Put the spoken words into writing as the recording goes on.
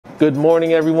Good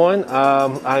morning, everyone.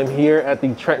 I'm here at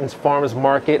the Trenton's Farmers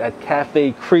Market at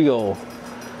Kafe Kreyol.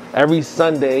 Every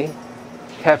Sunday,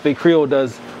 Kafe Kreyol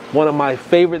does one of my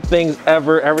favorite things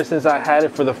ever since I had it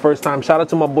for the first time. Shout out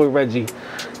to my boy Reggie.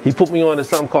 He put me on to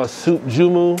something called Soup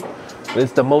Joumou.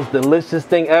 It's the most delicious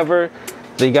thing ever.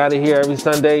 They got it here every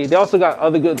Sunday. They also got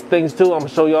other good things too. I'm gonna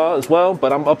show y'all as well,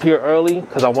 but I'm up here early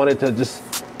because I wanted to just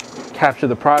capture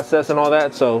the process and all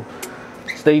that. So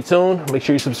stay tuned, make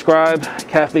sure you subscribe.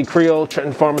 Kafe Kreyol,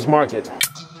 Trenton Farmers Market.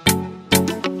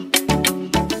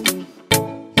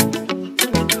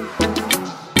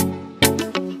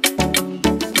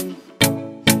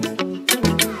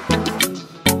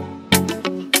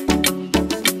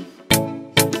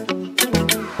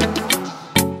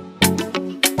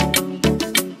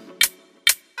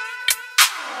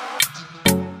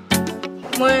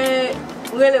 Moi,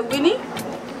 Winnie.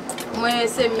 Moi,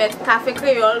 c'est met Kafe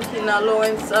Kreyol qui est dans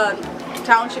Lawrence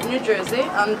Township, New Jersey,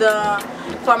 on the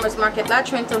Farmers Market là,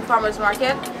 Trenton Farmers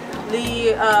Market.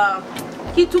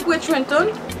 Qui tout près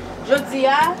Trenton. Jodi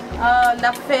a,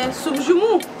 n'a fait soup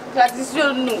joumou.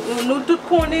 Tradition nous tous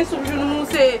connaissons soup joumou,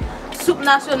 c'est soupe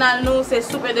nationale nous, c'est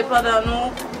soupe indépendant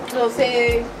nous. So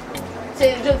c'est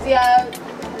jodi a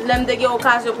l'aime de gagner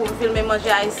occasion pour filmer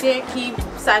manger haïtien qui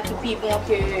ça qui plus bon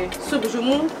que soup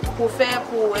joumou pour faire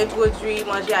pour introduire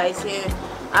manger haïtien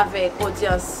avec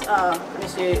audience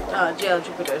monsieur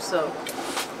JLJupiter. So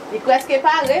il presque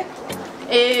paré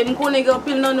et nous connaissons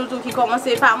pile non nous tout qui commence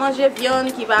par manger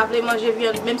viande qui va vouloir manger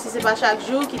viande même si c'est pas chaque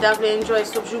jour qui va vouloir enjoy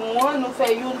soup joumou nous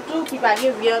fait une tout qui va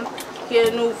gagner viande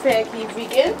que nous fait qui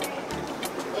vegan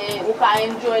et ou ka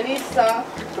enjoy ça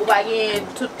ou va gagner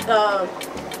tout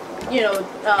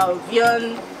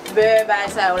viande beurre by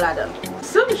ça là dedans.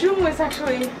 Soup joumou is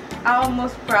actually our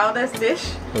most proudest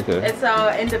dish. Okay. It's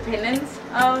our independence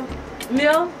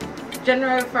meal,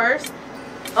 January 1st.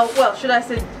 Oh, well, should I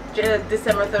say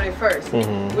December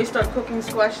 31st. We start cooking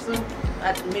squash soup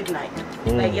at midnight.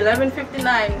 Like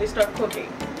 11:59 we start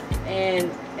cooking.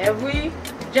 And every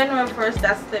January 1st,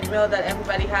 that's the meal that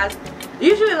everybody has. It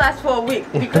usually lasts for a week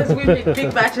because we make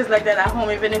big batches like that at home,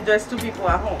 even if there's 2 people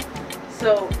at home.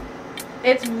 So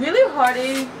it's really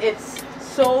hearty, it's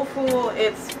soulful,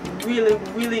 it's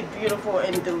really beautiful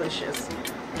and delicious.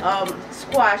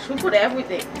 Squash, we put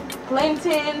everything.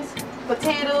 Plantains,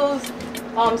 potatoes,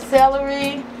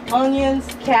 celery, onions,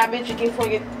 cabbage, you can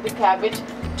forget the cabbage.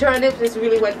 Turnips is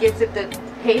really what gives it the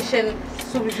Haitian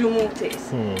Soup Joumou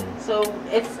taste. So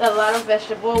it's a lot of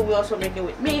vegetable. We also make it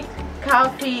with meat, cow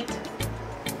feet,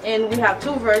 and we have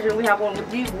 2 versions. We have one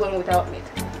with meat, one without meat.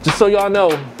 Just so y'all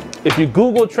know, if you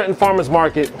Google Trenton Farmers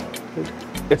Market,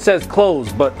 it says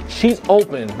closed, but she's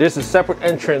open. There's a separate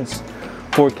entrance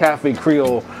for Kafe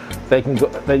Kreyol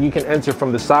that you can enter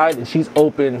from the side, and she's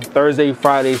open Thursday,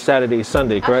 Friday, Saturday,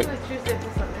 Sunday, correct? Actually, Tuesday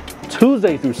through Sunday.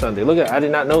 Tuesday through Sunday. Look at, I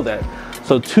did not know that.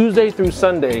 So Tuesday through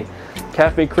Sunday,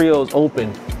 Kafe Kreyol is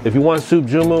open. If you want soup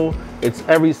joumou, it's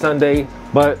every Sunday,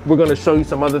 but we're gonna show you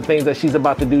some other things that she's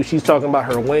about to do. She's talking about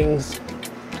her wings.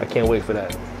 I can't wait for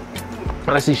that.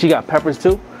 And I see she got peppers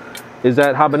too. Is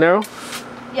that habanero?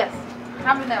 Yes,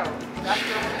 habanero.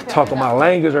 Talking my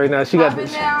language right now. She got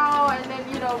this. Habanero, and then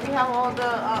we have all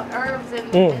the herbs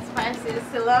and spices,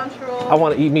 cilantro. I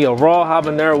want to eat me a raw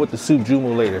habanero with the soup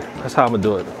joumou later. That's how I'm gonna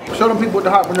do it. Show them people what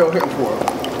the habanero hitting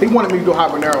for. He wanted me to do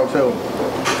habanero too.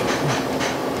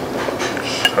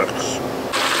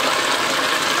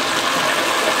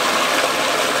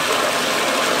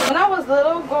 When I was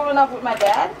little, growing up with my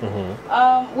dad,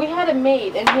 we had a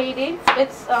maid in Haiti.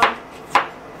 It's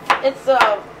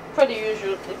pretty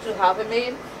usual to have a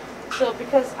maid. So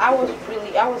because I was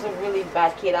a really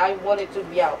bad kid, I wanted to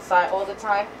be outside all the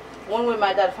time. One way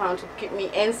my dad found to keep me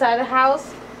inside the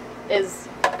house is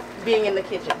being in the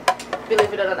kitchen.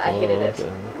 Believe it or not, I hated it.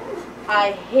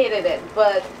 I hated it,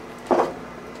 but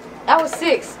I was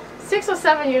 6 or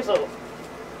 7 years old.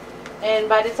 And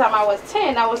by the time I was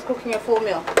 10, I was cooking a full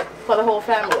meal for the whole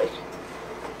family.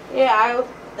 Yeah,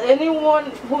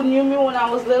 anyone who knew me when I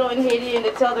was little in Haiti and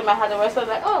they tell them I had a restaurant,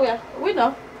 like, oh yeah, we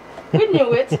know. We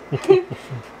knew it.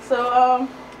 So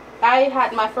I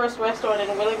had my first restaurant in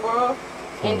Willingboro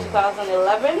in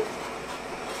 2011.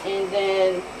 And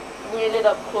then we ended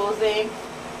up closing.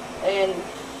 And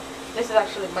this is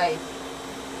actually my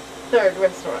 3rd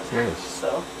restaurant. Nice.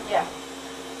 So, yeah.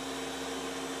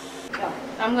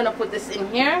 I'm gonna put this in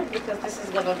here because this is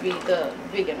gonna be the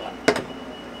vegan one.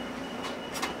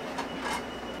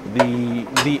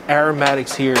 The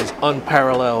aromatics here is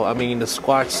unparalleled. I mean, the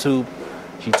squash soup,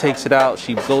 she takes it out,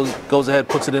 she goes ahead,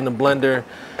 puts it in the blender,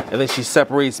 and then she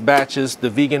separates batches, the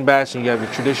vegan batch and you have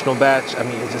your traditional batch. I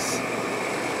mean, it's just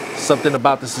Something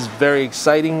about this is very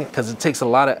exciting because it takes a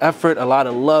lot of effort, a lot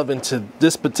of love into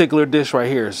this particular dish right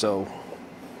here. So,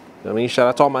 I mean, shout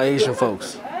out to all my Haitian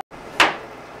folks.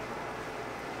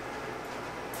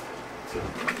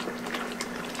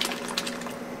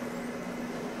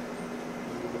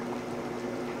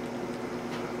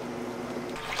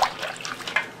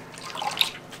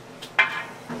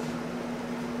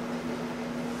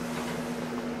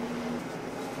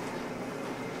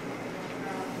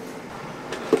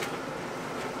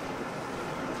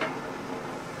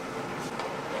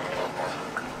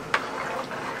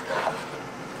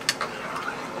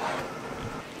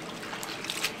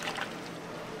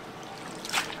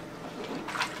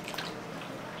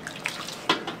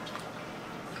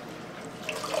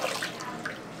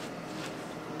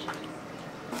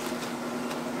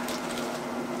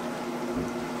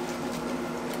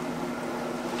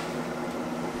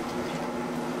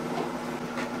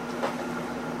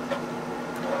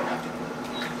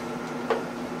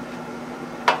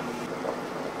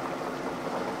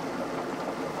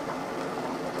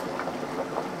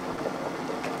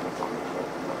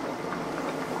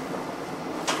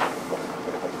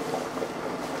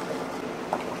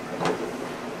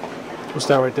 What's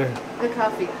that right there? The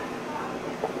coffee.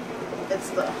 It's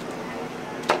the...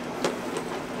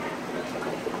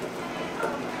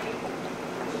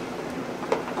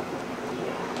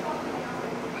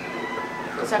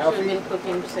 It's actually been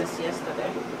cooking since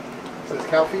yesterday. So it's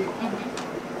Kafe?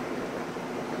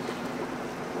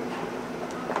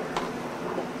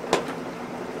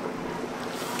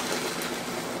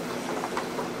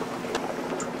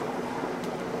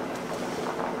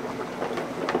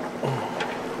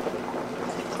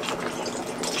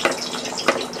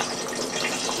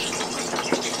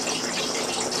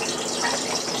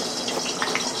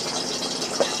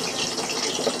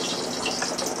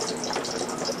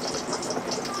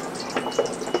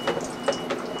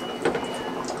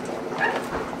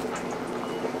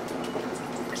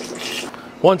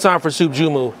 One time for Soup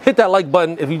Joumou. Hit that like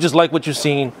button if you just like what you've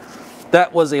seen.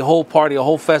 That was a whole party, a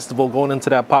whole festival going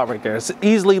into that pot right there. It's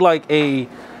easily like a,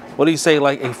 what do you say,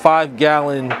 like a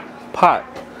 5-gallon pot.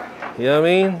 You know what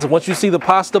I mean? So once you see the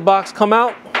pasta box come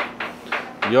out,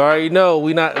 you already know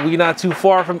we not too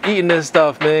far from eating this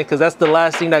stuff, man, because that's the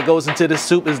last thing that goes into this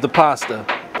soup is the pasta.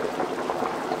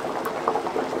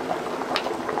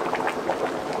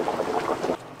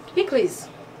 Pickles.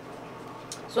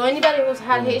 So anybody who's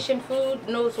had Haitian food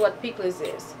knows what pickles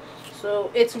is. So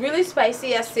it's really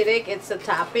spicy, acidic. It's a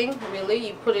topping, really.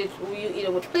 You put it, you eat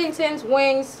it with plantains,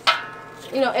 wings,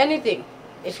 you know, anything.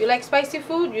 If you like spicy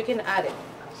food, you can add it.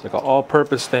 It's like an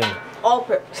all-purpose thing.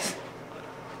 All-purpose.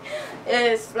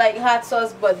 It's like hot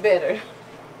sauce, but better.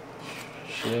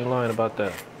 She ain't lying about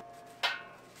that.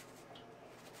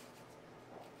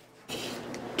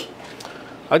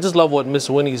 I just love what Miss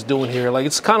Winnie's doing here. Like,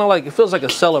 it's kind of like, it feels like a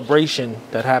celebration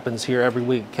that happens here every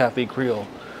week, Kafe Kreyol.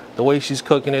 The way she's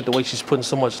cooking it, the way she's putting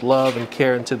so much love and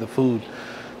care into the food.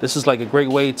 This is like a great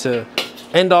way to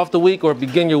end off the week or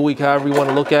begin your week, however you want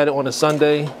to look at it on a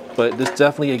Sunday. But it's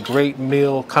definitely a great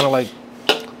meal, kind of like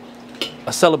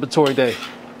a celebratory day.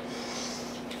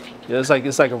 Yeah, it's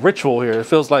like a ritual here. It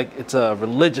feels like it's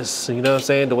religious, you know what I'm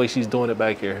saying? The way she's doing it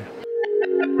back here.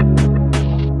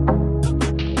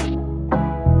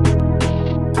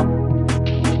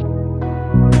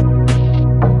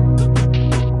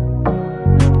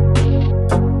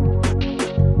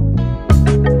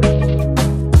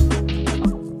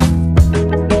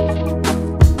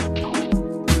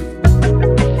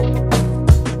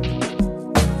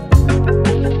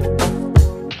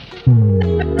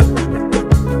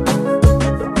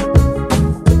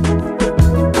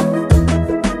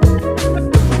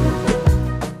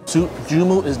 Soup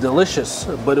Joumou is delicious,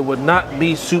 but it would not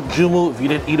be Soup Joumou if you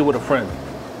didn't eat it with a friend.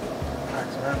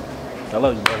 Thanks, man. I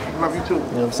love you, buddy. I love you too. You know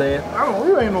what I'm saying? Oh,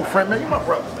 you ain't no friend, man. You my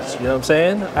brother, man. You know what I'm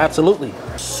saying? Absolutely.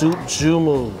 Soup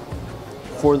Joumou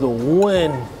for the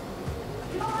win.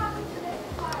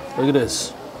 Look at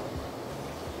this.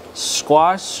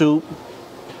 Squash soup.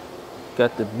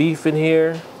 Got the beef in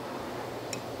here.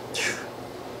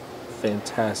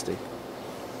 Fantastic.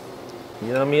 You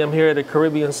know what I mean? I'm here at a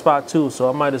Caribbean spot too, so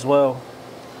I might as well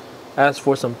ask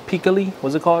for some piccoli.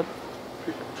 What's it called?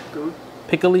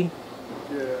 Piccoli?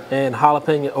 Yeah. And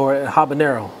jalapeno or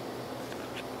habanero.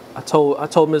 I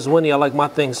told Miss Winnie I like my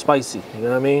things spicy. You know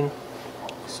what I mean?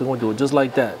 So we're gonna do it just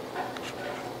like that.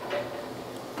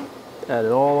 Add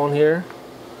it all on here.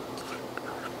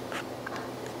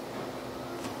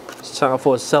 It's time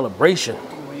for a celebration.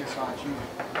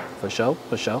 For sure,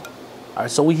 for sure. All right,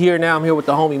 so we here now. I'm here with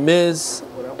the homie Miz.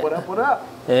 What up, what up, what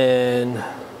up? And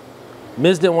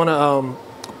Miz didn't want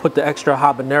to put the extra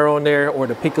habanero in there or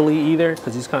the pickle either,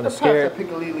 because he's kind of scared.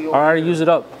 I already use it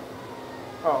up.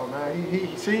 Oh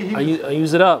man, see, I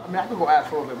use it up. I mean, I could go ask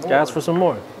for a little bit more. Ask for some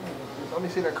more. Let me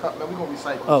see that cup, man. We're gonna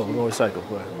recycle. Oh, we're gonna recycle.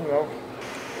 Go ahead. You know.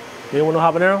 You didn't want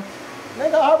no habanero?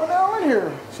 They got habanero in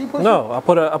here. She put no, I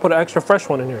put an extra fresh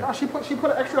one in here. Oh, she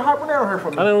put an extra habanero here for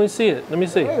me. I didn't even see it. Let me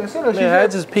see. Yeah, it's in there. Man,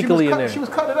 that's just pickle in there. She was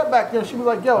cutting it up back there. She was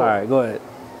like, yo. All right, go ahead.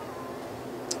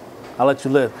 I'll let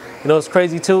you live. You know what's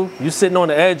crazy too? You sitting on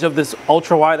the edge of this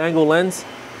ultra wide angle lens.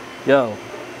 Yo.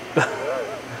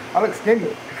 I look skinny.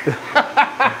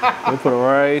 Let me put it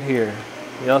right here.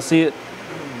 Y'all see it?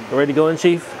 You ready to go in,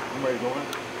 Chief? I'm ready to go in.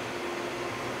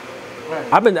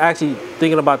 I've been actually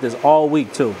thinking about this all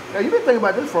week too. Yeah, you've been thinking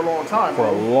about this for a long time. For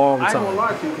a long time. I ain't gonna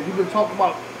lie to you, because you've been talking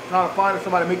about trying to find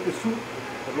somebody to make this soup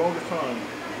for the longest time.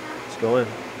 Let's go in.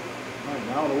 All right,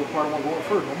 now I don't know what part I want to go in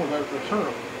first. I'm gonna go to the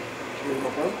turnip. Here we go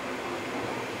first.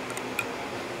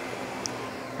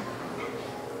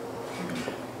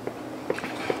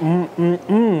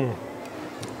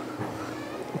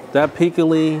 That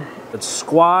pickle, it's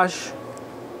squash.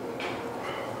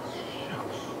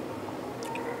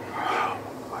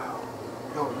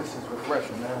 Yo, this is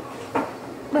refreshing, man.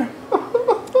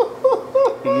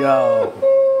 Yo.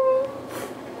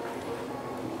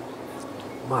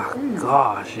 My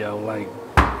gosh, yo, like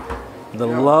the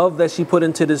love that she put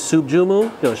into this soup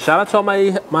Joumou. Yo, shout out to all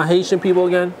my Haitian people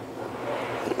again.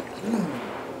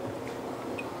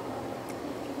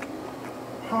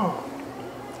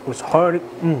 It's hearty.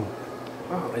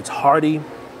 It's hearty.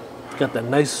 Got that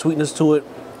nice sweetness to it.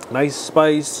 Nice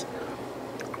spice.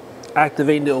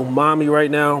 Activating the umami right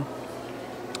now.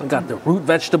 I got the root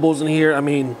vegetables in here. I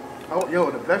mean, oh,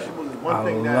 yo, the vegetables is one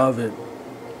thing that I love it.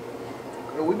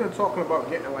 Yo, we've been talking about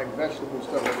getting like vegetable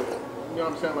stuff. You know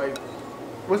what I'm saying? Like,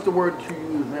 what's the word you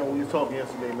used, man, when we were talking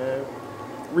yesterday, man?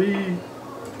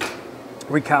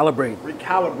 Recalibrate.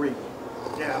 Recalibrate.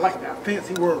 Yeah, I like that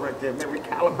fancy word right there, man.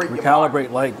 Recalibrate.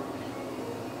 Recalibrate. Like,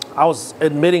 I was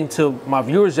admitting to my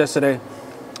viewers yesterday,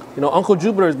 you know, Uncle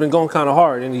Jupiter has been going kind of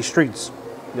hard in these streets. You know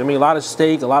what I mean? A lot of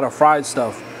steak, a lot of fried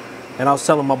stuff. And I was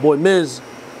telling my boy Miz,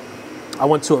 I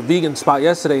went to a vegan spot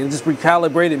yesterday and just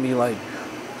recalibrated me, like,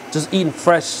 just eating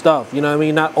fresh stuff. You know what I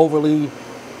mean? Not overly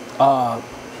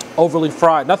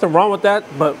fried. Nothing wrong with that,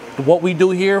 but what we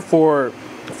do here for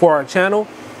our channel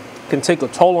can take a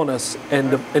toll on us,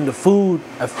 and the food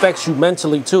affects you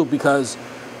mentally too, because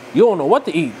you don't know what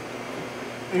to eat.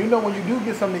 And you know, when you do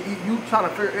get something to eat, you trying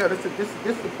to figure, yeah, this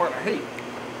is the part I hate.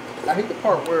 I hate the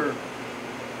part where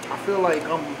I feel like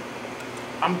I'm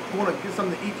going to get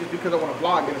something to eat just because I want to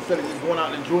vlog it instead of just going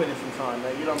out and enjoying it sometime,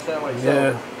 man. You know what I'm saying? Like,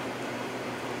 yeah.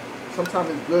 So sometimes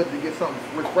it's good to get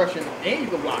something refreshing and you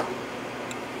can vlog it.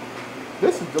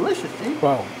 This is delicious, G.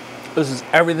 Wow, this is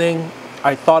everything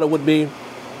I thought it would be.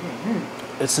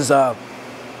 This is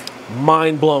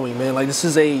mind-blowing, man. Like, this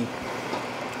is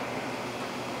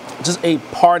just a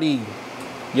party,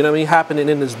 you know what I mean, happening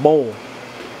in this bowl,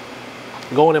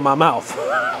 going in my mouth.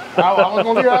 I was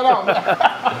gonna leave that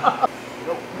out.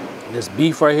 This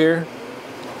beef right here.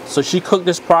 So she cooked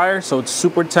this prior, so it's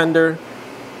super tender.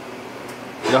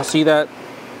 Y'all see that?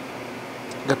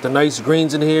 Got the nice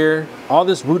greens in here. All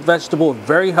this root vegetable,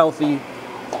 very healthy.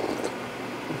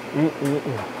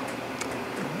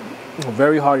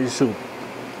 Very hearty soup.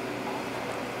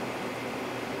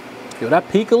 Yo, that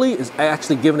pickle is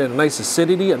actually giving it a nice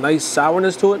acidity, a nice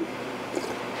sourness to it.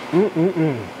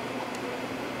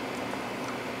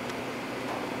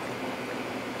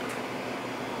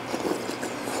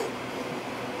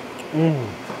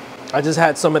 I just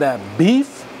had some of that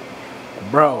beef.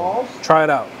 Bro, try it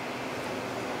out.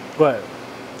 Go ahead.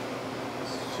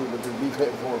 See what this beef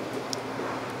hitting for.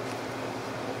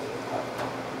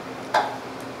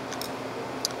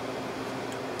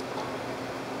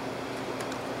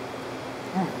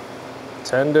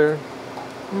 Tender.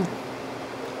 I'm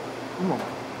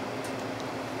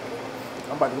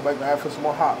about to go back and add for some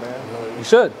more hot, man. You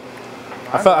should.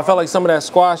 I felt like some of that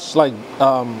squash, like,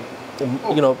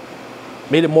 you know,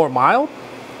 made it more mild.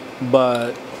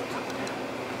 But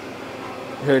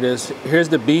here it is. Here's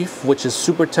the beef, which is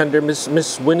super tender.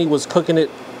 Miss Winnie was cooking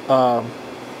it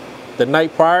the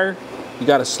night prior. You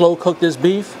got to slow cook this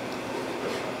beef.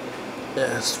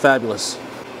 Yeah, it's fabulous.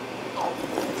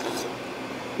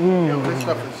 Yo, this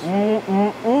stuff is...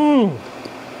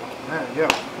 Man, yo.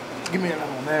 Give me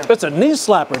another one, man. It's a knee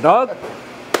slapper, dog.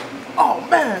 Oh,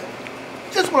 man.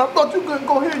 Just when I thought you couldn't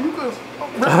go here, you could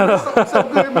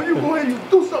something good, but you go here, you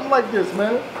do something like this,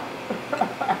 man.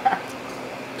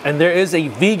 And there is a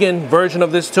vegan version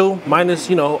of this too, minus,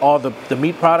 you know, all the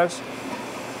meat products.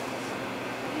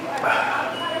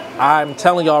 I'm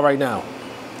telling y'all right now,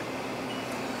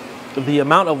 the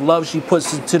amount of love she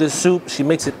puts into this soup. She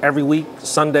makes it every week,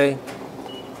 Sunday.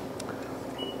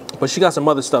 But she got some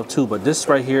other stuff too. But this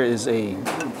right here is a...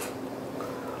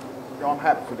 Yo, I'm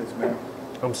happy for this, man.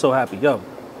 I'm so happy. Yo,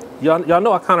 y'all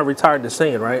know I kind of retired this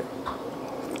saying, right?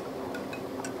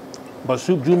 But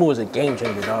Soup Joumou is a game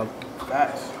changer, dog.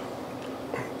 Facts.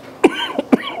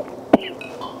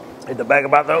 Hit the bag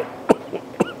about though.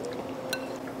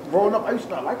 Growing up, I used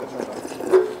to not like the turnip.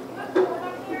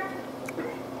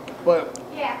 But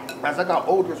as I got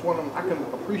older, it's one of them I can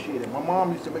appreciate it. My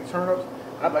mom used to make turnips.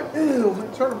 I'd be like, ew,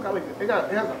 man, turnip got like it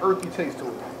has an earthy taste to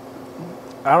it.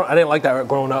 I didn't like that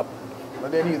growing up.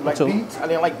 But then he's like beets. I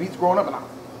didn't like beets growing up, and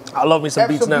I love me some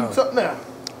beets now. Beets up now.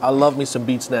 I love me some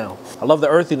beets now. I love the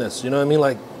earthiness. You know what I mean?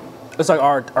 Like it's like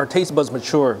our taste buds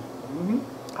mature.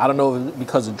 I don't know if it's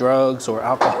because of drugs or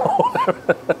alcohol.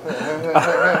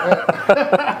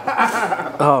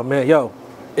 Oh man, yo,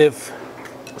 if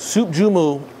Soup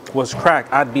Joumou was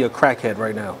crack, I'd be a crackhead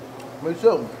right now. Me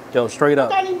too. Yo, straight up.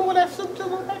 Got any more of that Soup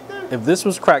Joumou back there? If this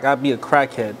was crack, I'd be a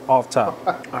crackhead off top.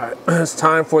 All right, it's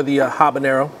time for the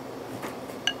habanero.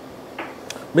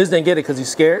 Miz didn't get it because he's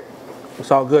scared.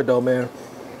 It's all good though, man.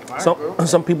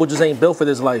 Some people just ain't built for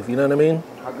this life, you know what I mean?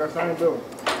 I guess I ain't built.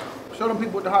 Show them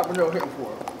people what the habanero hitting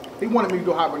for. He wanted me to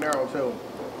do habanero too.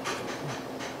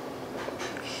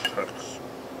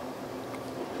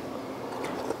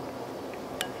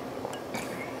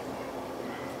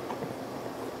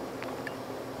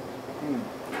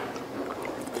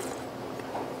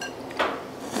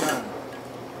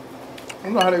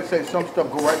 You know how they say some stuff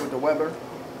go right with the weather?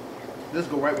 This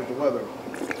go right with the weather.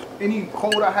 Any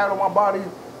cold I had on my body,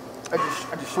 I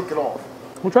just shook it off.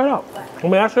 We'll try it out. Let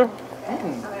me ask her.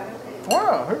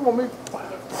 Wow, he want me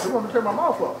to tear my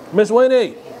mouth up. Miss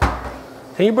Winnie,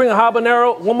 can you bring a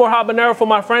habanero? One more habanero for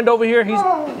my friend over here.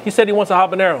 He said he wants a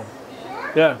habanero.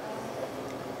 Yeah.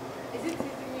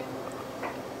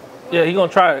 Yeah, he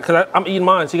gonna try it because I'm eating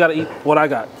mine, so you gotta eat what I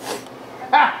got.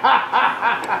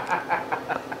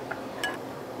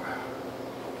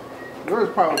 Yours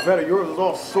is probably better. Yours is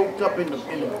all soaked up in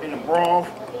the broth,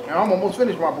 and I'm almost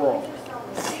finished my broth.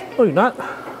 No, you're not. You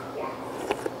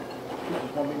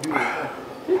just want me to do this.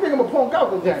 You think I'm gonna punk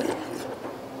out today?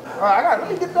 All right, let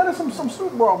me get that in some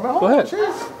soup broth, man. Hold on, cheese.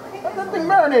 Let that thing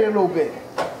marinate a little bit.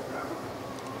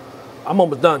 I'm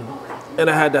almost done, and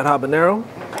I had that habanero.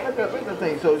 Let that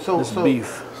thing. So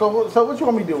beef. So what you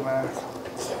want me to do, man?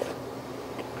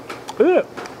 Yeah.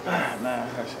 Man,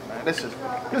 this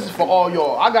is for all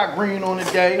y'all. I got green on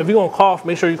today. If you're gonna cough,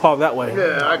 make sure you cough that way.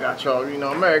 Yeah, I got y'all. You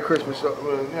know, Merry Christmas.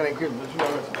 That ain't Christmas. You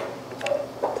know.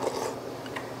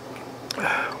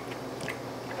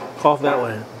 Cough that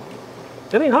way.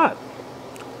 It ain't hot.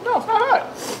 No, it's not hot.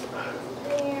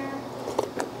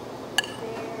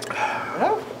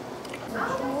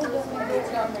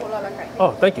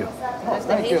 Oh, thank you. That's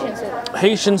the Haitian soda.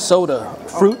 Haitian soda,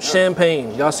 fruit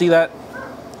champagne. Y'all see that?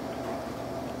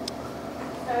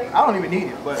 I don't even need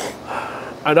it, but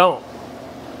I don't.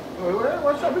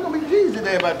 What's up? We gonna be G's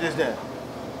today about this then.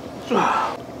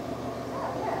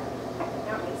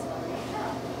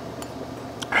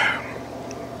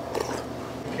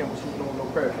 Campbell soup don't no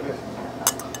credit for this.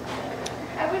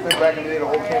 Back in the day, the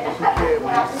old Campbell soup kid,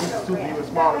 when he used to soup even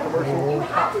smaller commercial,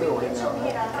 top fill right now.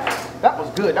 That was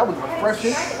good. That was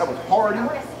refreshing. That was hearty.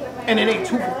 And it ain't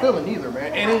too fulfilling either,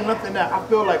 man. It ain't nothing that I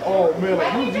feel like, oh man,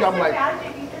 like usually I'm like,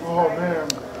 oh man.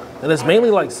 And it's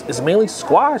mainly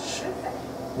squash. You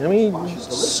know what I mean?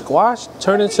 Squash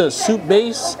turned into a soup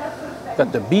base.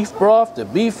 Got the beef broth, the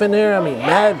beef in there. I mean,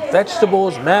 mad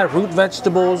vegetables, mad root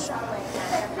vegetables.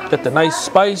 Got the nice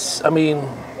spice. I mean,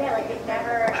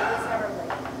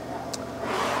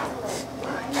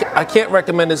 I can't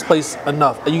recommend this place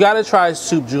enough. You gotta try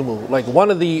Soup Joumou. Like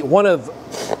one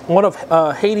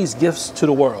of Haiti's gifts to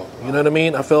the world. You know what I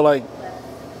mean? I feel like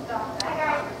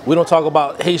we don't talk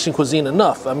about Haitian cuisine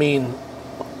enough. I mean,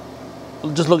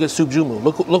 just look at Soup Joumou.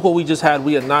 Look what we just had.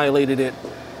 We annihilated it.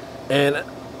 And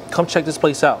come check this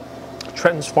place out.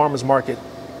 Trenton's Farmers Market.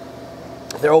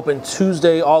 They're open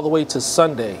Tuesday all the way to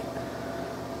Sunday.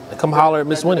 And come holler at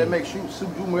Miss Winnie. Do they make Soup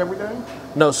Joumou every day?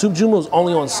 No, Soup Joumou is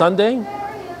only on Sunday.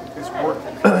 It's worth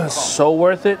it. So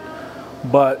worth it.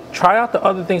 But try out the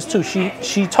other things too.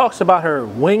 She talks about her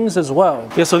wings as well.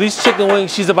 Yeah, so these chicken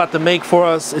wings she's about to make for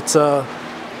us.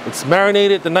 It's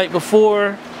marinated the night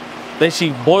before. Then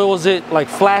she boils it, like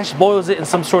flash boils it in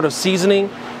some sort of seasoning.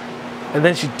 And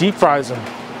then she deep fries them.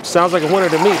 Sounds like a winner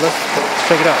to me. Let's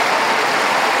check it out.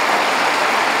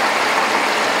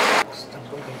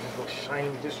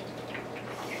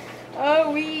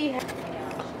 Oh, we.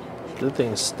 This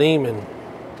thing's steaming.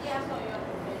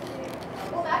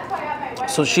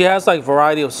 So she has like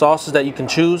variety of sauces that you can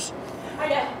choose.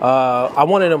 I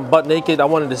wanted them butt naked. I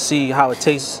wanted to see how it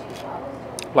tastes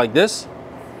like this.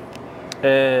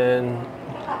 And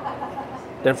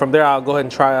then from there, I'll go ahead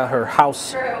and try out her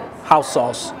house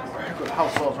sauce.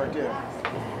 House sauce right there.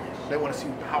 They want to see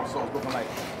what the house sauce looking like.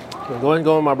 Okay, go ahead and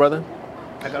go in, my brother.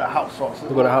 I got a house sauce.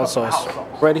 We'll go to house sauce.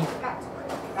 Ready?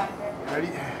 Ready?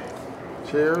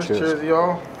 Cheers. Cheers. Cheers,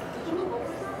 y'all.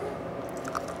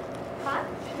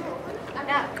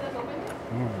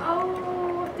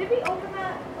 Oh, did we open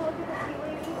that?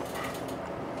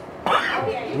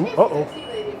 Uh-oh.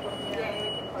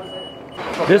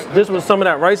 This was some of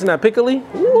that rice and that pickly.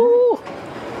 Woo!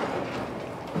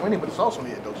 We didn't put the sauce on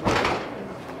yet, though.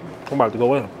 I'm about to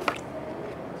go in.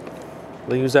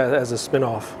 They use that as a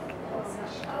spin-off.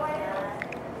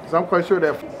 So I'm quite sure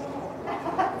that.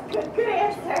 Good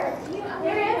answer.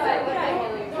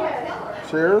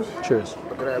 Cheers. Cheers.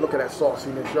 Look at that. Look at that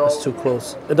sauciness, y'all. That's too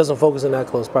close. It doesn't focus in that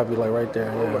close. Probably like right there.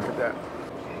 Yeah. Look at that.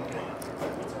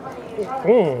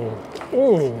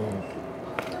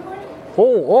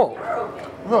 Oh.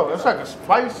 No, that's like a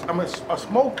spice. I mean, a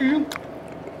smoky.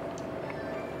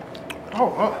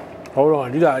 Oh. Hold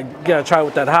on. You gotta try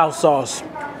with that house sauce.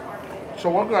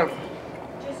 So I got a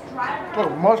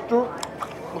little mustard,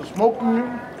 with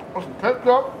smoking, with some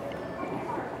ketchup.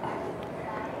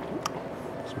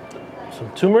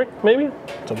 Some turmeric, maybe?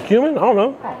 Some cumin? I don't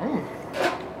know.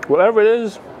 Whatever it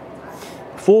is,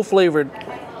 full flavored,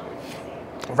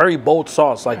 very bold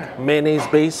sauce, like mayonnaise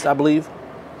based, I believe.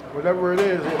 Whatever it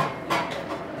is, it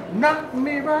knocked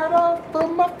me right off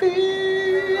of my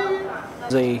feet.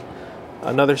 It's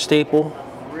another staple.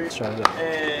 Let's try that.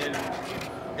 And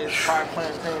it's fried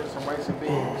plantains, some rice and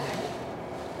beans.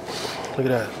 Look at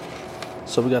that.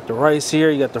 So we got the rice here,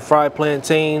 you got the fried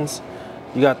plantains,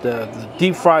 you got the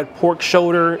deep fried pork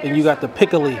shoulder, and you got the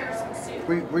pickly.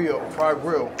 Fried grill.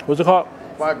 What's it called?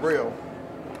 Fried grill.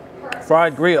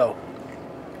 Fried grill.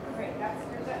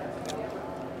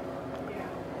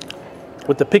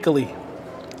 With the pickly.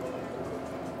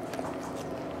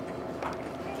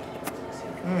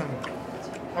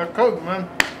 That's good, man.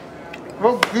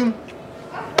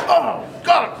 Oh,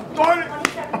 God, darn it.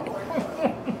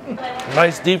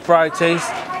 Nice deep fried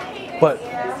taste, but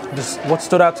just what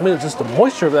stood out to me was just the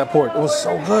moisture of that pork. It was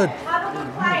so good.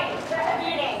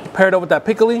 Paired up with that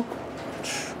pickly,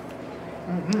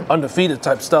 undefeated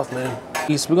type stuff, man.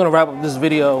 We're gonna wrap up this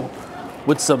video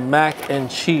with some mac and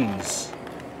cheese.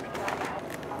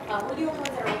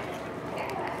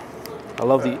 I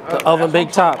love the oven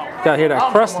baked top. You gotta hear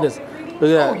that crustiness.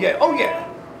 Look at that. Oh, yeah.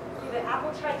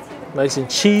 Nice and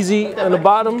cheesy on the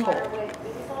bottom.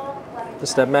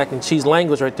 Just that mac and cheese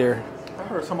language right there. I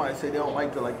heard somebody say they don't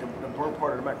like the burnt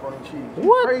part of the macaroni and cheese.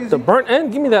 What? Crazy. The burnt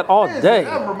end? Give me that all day.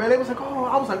 Ever, man. They was like, oh,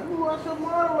 I was like, ooh, I said,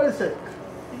 man, wait a second.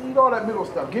 You eat all that middle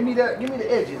stuff. Give me that. Give me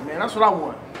the edges, man. That's what I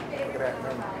want. Look at that,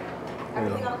 man.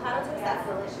 Everything avocado toast, that's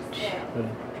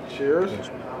delicious. Cheers.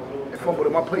 It's fumbled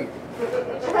in my plate. This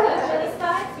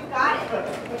size, you got it.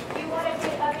 You want to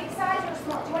take a big size or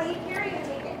small? Do you want to eat here or you can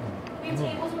take it? We have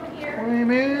tables over here.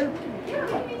 Creamy.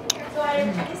 So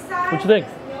this size. What you think?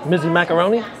 Mizzy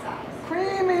macaroni?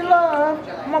 Creamy love.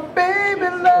 My baby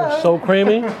love. So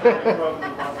creamy. Yo.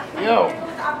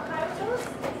 Avocado toast?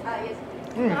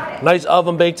 Yes. Nice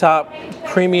oven baked top,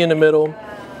 creamy in the middle.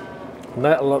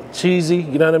 Not cheesy,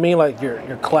 you know what I mean? Like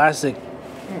your classic.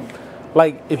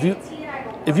 Like if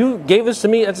you gave this to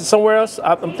me at somewhere else,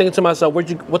 I'm thinking to myself,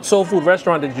 what soul food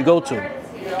restaurant did you go to?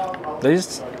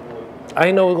 I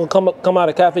didn't know it was gonna come out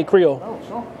of Kafe Kreyol.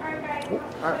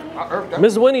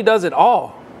 Miss Winnie does it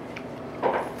all.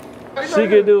 She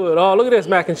can do it all. Look at this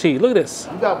mac and cheese. Look at this.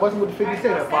 You got busting with the 50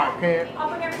 cent if I can't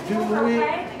do it.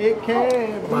 It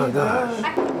can. My gosh.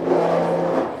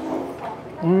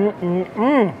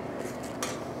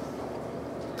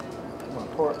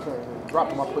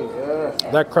 Dropping my plate.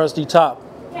 Yeah. That crusty top.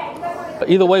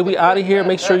 Either way, we out of here.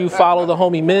 Make sure you follow the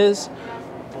homie Miz.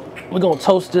 We're gonna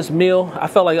toast this meal. I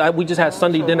felt like we just had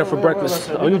Sunday dinner for breakfast.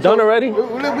 Are you done already?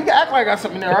 We can act like I got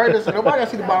something there, all right? Listen, nobody got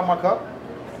to see the bottom of my cup.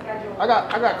 I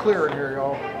got clear in here,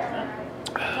 y'all.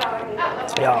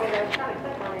 Yeah.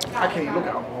 I can't look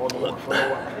alcohol no more for a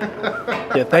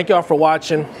while. Yeah. Thank y'all for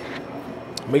watching.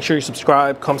 Make sure you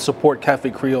subscribe. Come support Kafe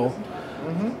Kreyol.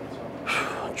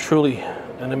 Truly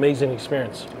an amazing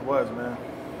experience. It was, man.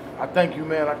 I thank you,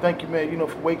 man. You know,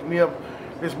 for waking me up.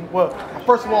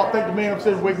 First of all, I thank the man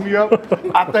upstairs for waking me up.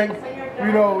 I think,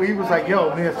 you know, he was like, yo,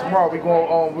 man, tomorrow we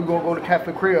gonna go to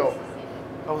Kafe Kreyol.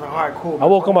 I was like, all right, cool. I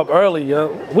woke him up early. We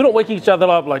don't wake each other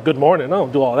up like good morning. I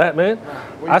don't do all that, man.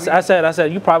 I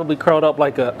said, you probably curled up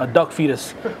like a duck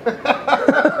fetus.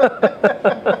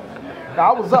 I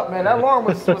I was up, man. That alarm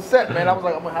was set, man. I was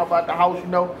like, I'm gonna help out the house, you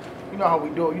know. You know how we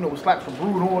do it. You know, we slap some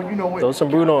brood on. You know, throw some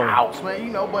brood on. House, man.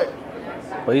 You know,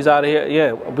 but he's out of here.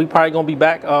 Yeah, we probably gonna be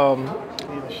back.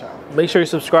 Make sure you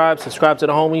subscribe to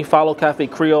the homie. Follow Kafe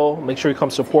Kreyol. Make sure you come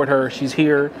support her. She's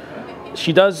here.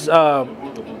 She does.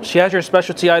 She has your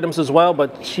specialty items as well,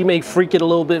 but she may freak it a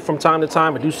little bit from time to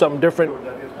time and do something different.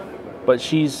 But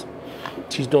she's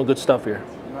doing good stuff here.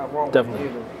 not wrong.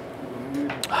 Definitely.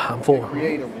 I'm full.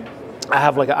 Creative. I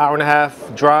have like an hour and a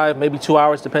half drive, maybe 2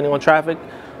 hours depending on traffic.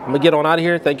 I'm gonna get on out of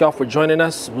here. Thank y'all for joining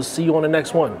us. We'll see you on the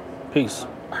next one. Peace.